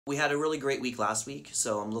We had a really great week last week,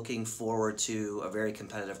 so I'm looking forward to a very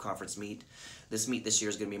competitive conference meet. This meet this year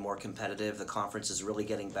is going to be more competitive. The conference is really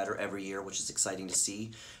getting better every year, which is exciting to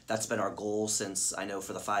see. That's been our goal since, I know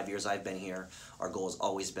for the 5 years I've been here, our goal has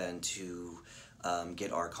always been to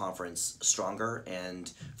get our conference stronger,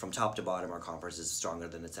 and from top to bottom, our conference is stronger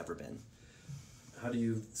than it's ever been. How do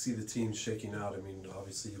you see the team shaking out? I mean,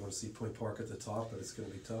 obviously you want to see Point Park at the top, but it's going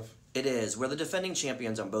to be tough. It is. We're the defending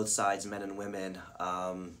champions on both sides, men and women.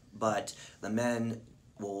 But the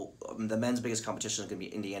men's biggest competition is going to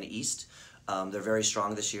be Indiana East. They're very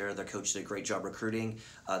strong this year. Their coach did a great job recruiting.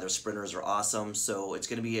 Their sprinters are awesome. So it's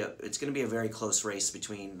going to be a very close race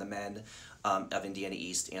between the men of Indiana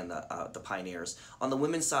East and the Pioneers. On the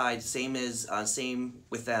women's side, same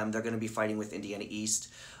with them. They're going to be fighting with Indiana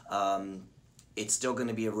East. It's still going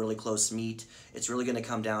to be a really close meet. It's really going to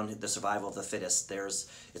come down to the survival of the fittest.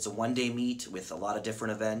 It's a one-day meet with a lot of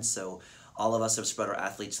different events, so all of us have spread our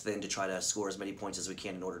athletes thin to try to score as many points as we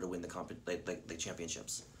can in order to win the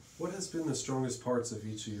championships. What has been the strongest parts of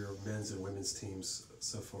each of your men's and women's teams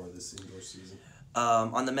so far this indoor season?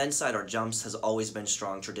 On the men's side, our jumps has always been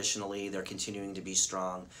strong traditionally. They're continuing to be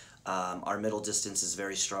strong. Our middle distance is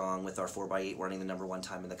very strong with our 4x8 running the #1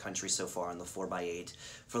 time in the country so far on the 4x8.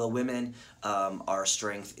 For the women, our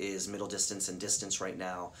strength is middle distance and distance right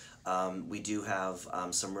now. We do have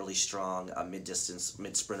some really strong mid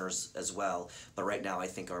sprinters as well, but right now I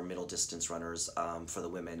think our middle distance runners for the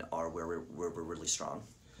women are where we're really strong.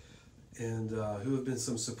 And who have been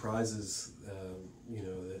some surprises,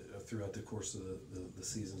 throughout the course of the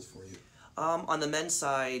seasons for you? On the men's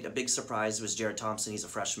side, a big surprise was Jared Thompson. He's a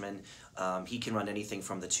freshman. He can run anything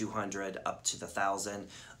from the 200 up to the 1,000.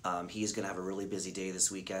 He's going to have a really busy day this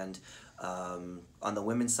weekend. On the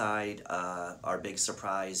women's side, our big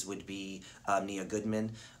surprise would be Nia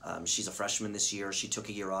Goodman. She's a freshman this year. She took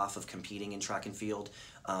a year off of competing in track and field.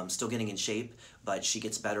 Still getting in shape, but she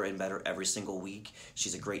gets better and better every single week.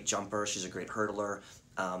 She's a great jumper. She's a great hurdler.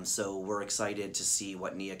 So we're excited to see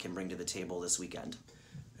what Nia can bring to the table this weekend.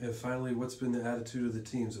 And finally, what's been the attitude of the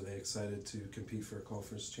teams? Are they excited to compete for a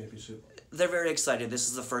conference championship? They're very excited. This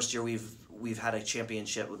is the first year we've had a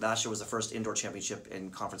championship. Last year was the first indoor championship in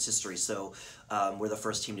conference history, so we're the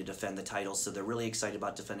first team to defend the titles. So they're really excited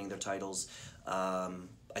about defending their titles.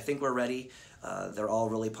 I think we're ready. They're all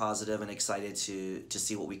really positive and excited to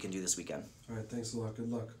see what we can do this weekend. All right, thanks a lot. Good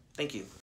luck. Thank you.